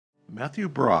Matthew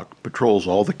Brock patrols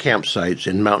all the campsites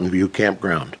in Mountain View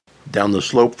Campground. Down the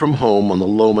slope from home on the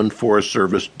Lowman Forest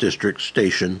Service District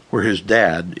Station, where his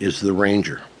dad is the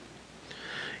ranger.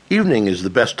 Evening is the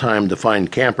best time to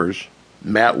find campers.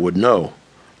 Matt would know.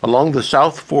 Along the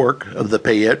South Fork of the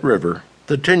Payette River,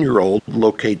 the 10-year-old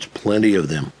locates plenty of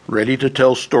them, ready to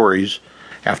tell stories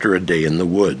after a day in the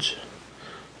woods.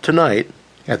 Tonight,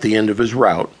 at the end of his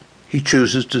route, he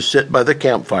chooses to sit by the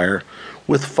campfire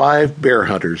with 5 bear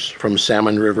hunters from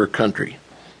Salmon River country.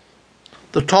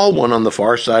 The tall one on the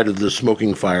far side of the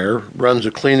smoking fire runs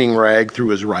a cleaning rag through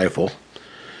his rifle.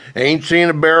 "Ain't seen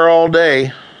a bear all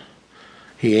day."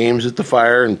 He aims at the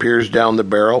fire and peers down the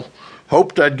barrel.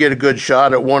 "Hoped I'd get a good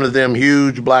shot at one of them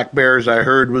huge black bears I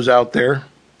heard was out there."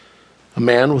 A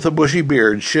man with a bushy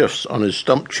beard shifts on his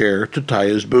stump chair to tie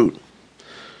his boot.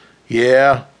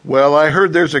 "Yeah, well, I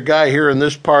heard there's a guy here in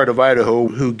this part of Idaho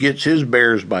who gets his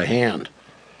bears by hand."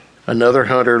 Another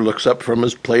hunter looks up from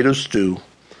his plate of stew.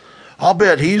 "I'll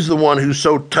bet he's the one who's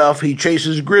so tough he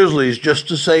chases grizzlies just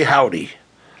to say howdy."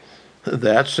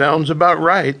 That sounds about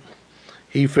right.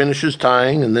 He finishes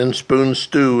tying and then spoons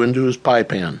stew into his pie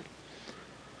pan.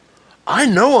 "I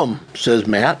know him," says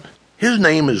Matt. "His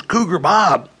name is Cougar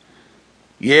Bob."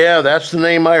 "Yeah, that's the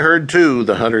name I heard too,"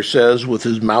 the hunter says with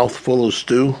his mouth full of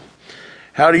stew.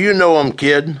 "How do you know him,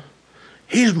 kid?"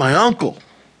 "He's my uncle."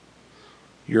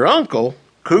 "Your uncle?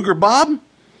 Cougar Bob?"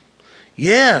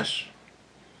 "Yes."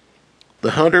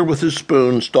 The hunter with his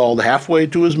spoon stalled halfway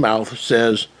to his mouth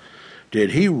says,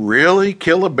 "Did he really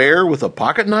kill a bear with a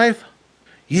pocket knife?"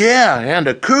 "Yeah, and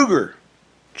a cougar."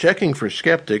 Checking for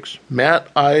skeptics, Matt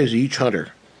eyes each hunter.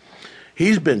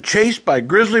 "He's been chased by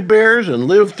grizzly bears and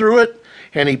lived through it,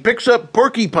 and he picks up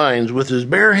porcupines with his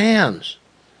bare hands."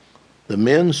 The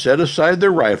men set aside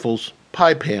their rifles,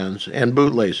 pie pans, and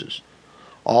bootlaces.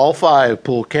 All 5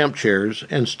 pull camp chairs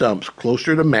and stumps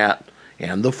closer to Matt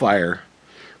and the fire,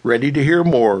 ready to hear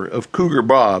more of Cougar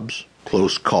Bob's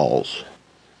close calls.